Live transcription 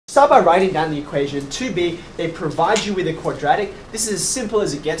Start by writing down the equation. 2b, they provide you with a quadratic. This is as simple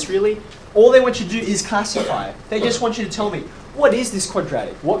as it gets, really. All they want you to do is classify. They just want you to tell me, what is this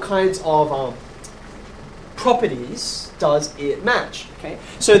quadratic? What kinds of properties does it match? Okay.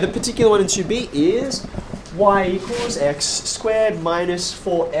 So the particular one in 2b is y equals x squared minus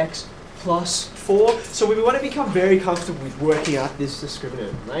 4x plus 4. So we want to become very comfortable with working out this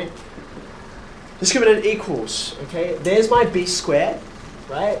discriminant, right? Discriminant equals, okay, there's my b squared,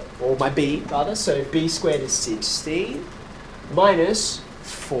 right? Or my b, rather. So b squared is 16 minus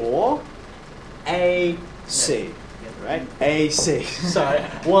 4 ac, right? ac. Sorry,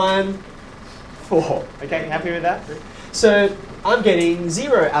 1, 4. Okay, happy with that? So I'm getting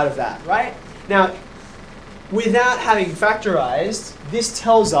 0 out of that, right? Now, without having factorized, this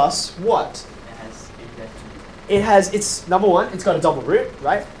tells us what? It's number one, it's got a double root,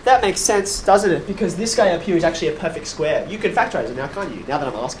 right? That makes sense, doesn't it? Because this guy up here is actually a perfect square. You can factorize it now, can't you? Now that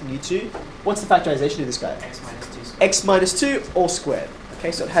I'm asking you to. What's the factorization of this guy? X minus 2 squared. X minus 2 all squared.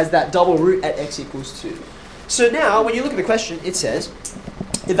 Okay, so it has that double root at x equals 2. So now, when you look at the question, it says,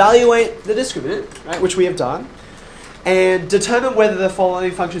 evaluate the discriminant, right, which we have done, and determine whether the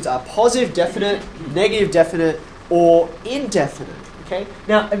following functions are positive definite, negative definite, or indefinite. Okay?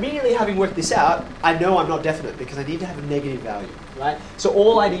 Now, immediately having worked this out, I know I'm not definite because I need to have a negative value, right? So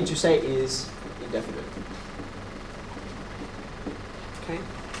all I need to say is indefinite. Okay?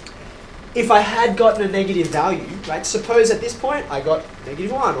 If I had gotten a negative value, right? Suppose at this point I got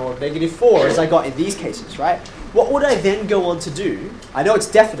 -1 or -4 as I got in these cases, right? What would I then go on to do? I know it's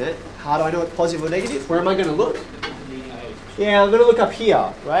definite. How do I know it's positive or negative? Where am I going to look? Yeah, I'm going to look up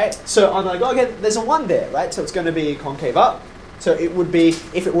here, right? So I'm like, okay, there's a 1 there, right? So it's going to be concave up. So it would be,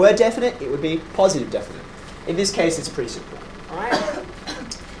 if it were definite, it would be positive definite. In this case, it's pretty simple, all right?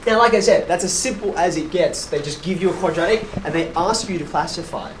 Now, like I said, that's as simple as it gets. They just give you a quadratic, and they ask you to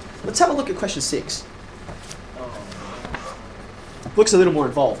classify. Let's have a look at question 6. Looks a little more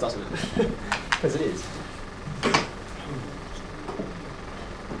involved, doesn't it? Because it is.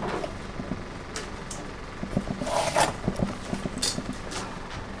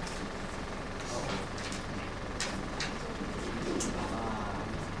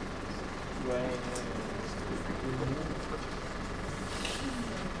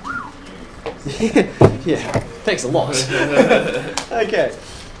 Yeah, thanks a lot. Okay.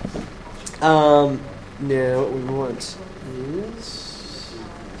 Now what we want is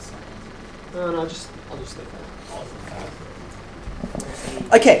no, I'll just leave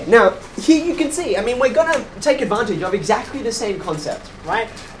that. Okay, now here you can see, I mean, we're gonna take advantage of exactly the same concept, right?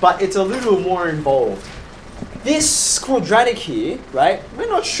 But it's a little more involved. This quadratic here, right? We're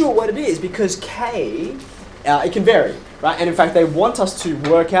not sure what it is because k, it can vary. Right? And in fact, they want us to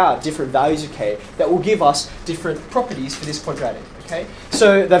work out different values of k that will give us different properties for this quadratic. Okay?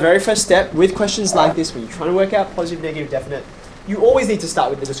 So the very first step with questions like this, when you're trying to work out positive, negative, definite, you always need to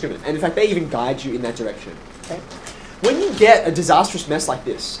start with the discriminant. And in fact, they even guide you in that direction. Okay? When you get a disastrous mess like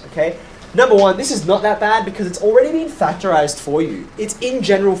this, okay, number one, this is not that bad because it's already been factorized for you. It's in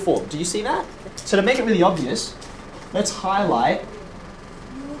general form. Do you see that? So to make it really obvious, let's highlight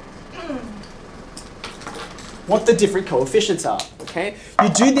what the different coefficients are, okay? You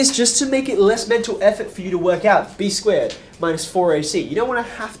do this just to make it less mental effort for you to work out b squared minus 4ac. You don't want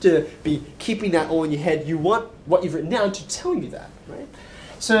to have to be keeping that all in your head. You want what you've written down to tell you that, right?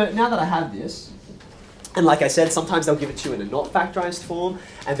 So now that I have this, and like I said, sometimes they'll give it to you in a not factorized form,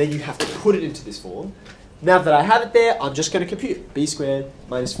 and then you have to put it into this form. Now that I have it there, I'm just going to compute b squared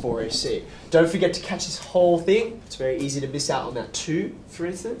minus 4ac. Don't forget to catch this whole thing. It's very easy to miss out on that 2, for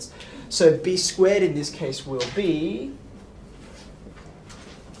instance. So b squared in this case will be,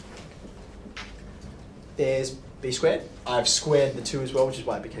 there's b squared. I've squared the 2 as well, which is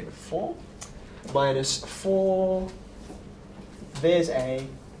why it became a 4. Minus 4, there's a,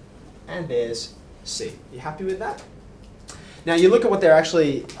 and there's c. You happy with that? Now you look at what they're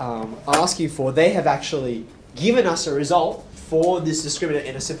actually asking for. They have actually given us a result for this discriminant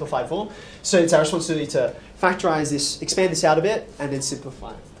in a simplified form. So it's our responsibility to factorize this, expand this out a bit, and then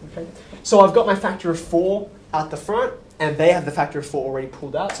simplify it. Okay? So I've got my factor of 4 out the front, and they have the factor of 4 already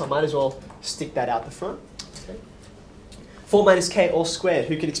pulled out, so I might as well stick that out the front. Okay? 4 minus k all squared.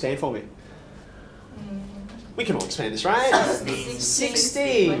 Who can expand for me? We can all expand this, right?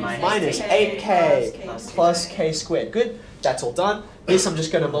 16 minus 8k plus k squared. Good. That's all done. This I'm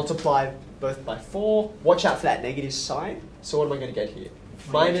just going to multiply both by 4. Watch out for that negative sign. So what am I going to get here?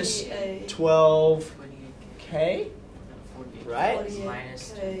 Minus 12k, right?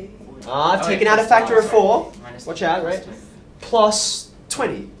 I've taken out a factor of 4. Watch out, right? Plus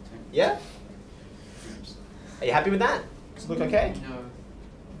 20. Yeah? Are you happy with that? Does it look okay? No.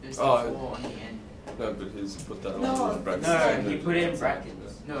 There's the Oh. 4 on the end. No, but he's put that No, on brackets. no, he put it in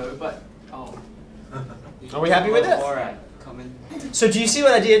brackets. No, but oh. Are we happy with it? Alright, common. So do you see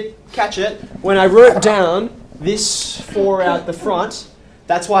what I did? Catch it. When I wrote down this 4 out the front,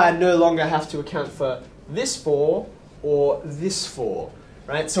 that's why I no longer have to account for this 4 or this 4.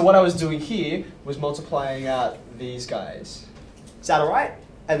 Right? So what I was doing here was multiplying out these guys. Is that alright?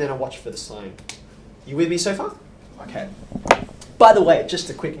 And then I watch for the sign. You with me so far? Okay. By the way, just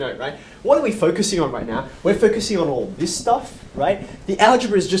a quick note, right? What are we focusing on right now? We're focusing on all this stuff, right? The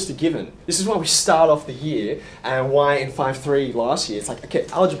algebra is just a given. This is why we start off the year and why in 5.3 last year, it's like, okay,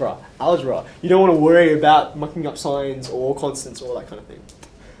 algebra, algebra. You don't want to worry about mucking up signs or constants or all that kind of thing.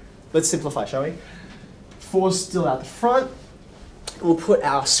 Let's simplify, shall we? 4's still out the front. We'll put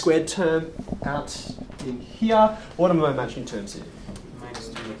our squared term out in here. What are my matching terms here? Minus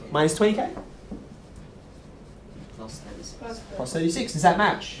 20k. Minus 20k? Plus 36. Plus 36. Does that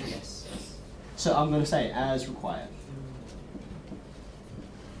match? Yes. So I'm going to say as required.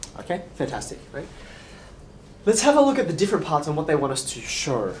 Okay, fantastic, right? Let's have a look at the different parts and what they want us to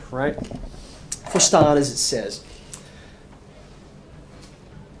show, right? For starters, it says,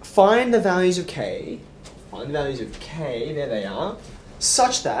 find the values of k, there they are,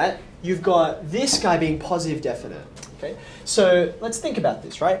 such that you've got this guy being positive definite, okay? So let's think about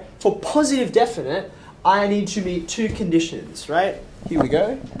this, right? For positive definite, I need to meet 2 conditions, right? Here we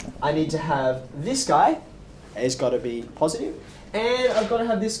go. I need to have this guy, A's got to be positive, and I've got to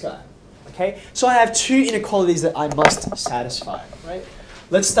have this guy, okay? So I have 2 inequalities that I must satisfy, right?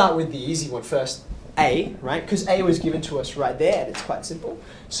 Let's start with the easy one first, A, right? Because A was given to us right there, and it's quite simple.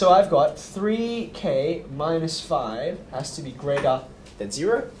 So I've got 3k minus 5 has to be greater than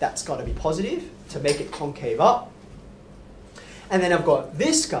 0. That's got to be positive to make it concave up. And then I've got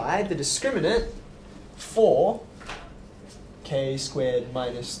this guy, the discriminant, 4k squared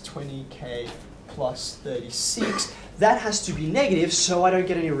minus 20k plus 36. That has to be negative so I don't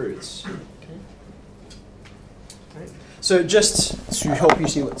get any roots. Okay. Right. So just to help you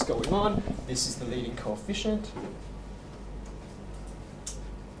see what's going on, this is the leading coefficient.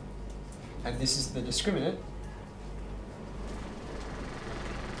 And this is the discriminant.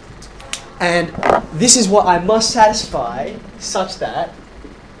 And this is what I must satisfy such that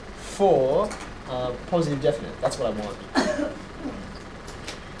for positive definite. That's what I want.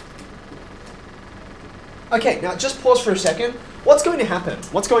 Okay, now just pause for a second. What's going to happen?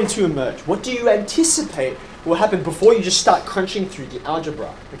 What's going to emerge? What do you anticipate will happen before you just start crunching through the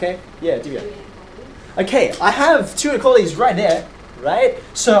algebra? Okay? Yeah, Divya. Okay, I have 2 inequalities right there, right?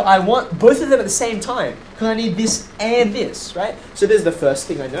 So I want both of them at the same time because I need this and this, right? So there's the first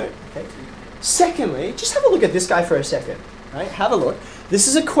thing I know. Okay. Secondly, just have a look at this guy for a second, right? Have a look. This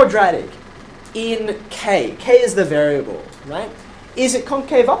is a quadratic in k. K is the variable, right? Is it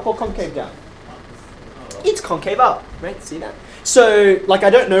concave up or concave down? It's concave up, right? See that? So, like,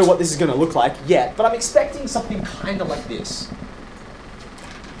 I don't know what this is going to look like yet, but I'm expecting something kind of like this.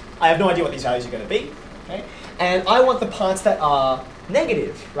 I have no idea what these values are going to be, okay? And I want the parts that are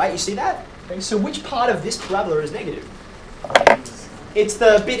negative, right? You see that? Okay, so which part of this parabola is negative? It's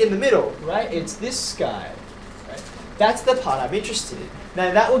the bit in the middle, right? It's this guy, right? That's the part I'm interested in.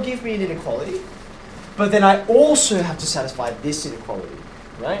 Now, that will give me an inequality, but then I also have to satisfy this inequality.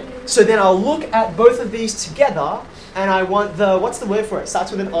 Right? So then I'll look at both of these together and I want the, what's the word for it? It starts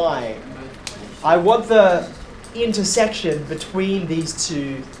with an I. I want the intersection between these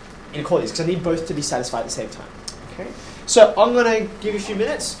 2 inequalities because I need both to be satisfied at the same time. Okay? So I'm going to give you a few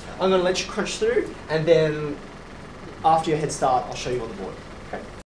minutes. I'm going to let you crunch through and then after your head start, I'll show you on the board.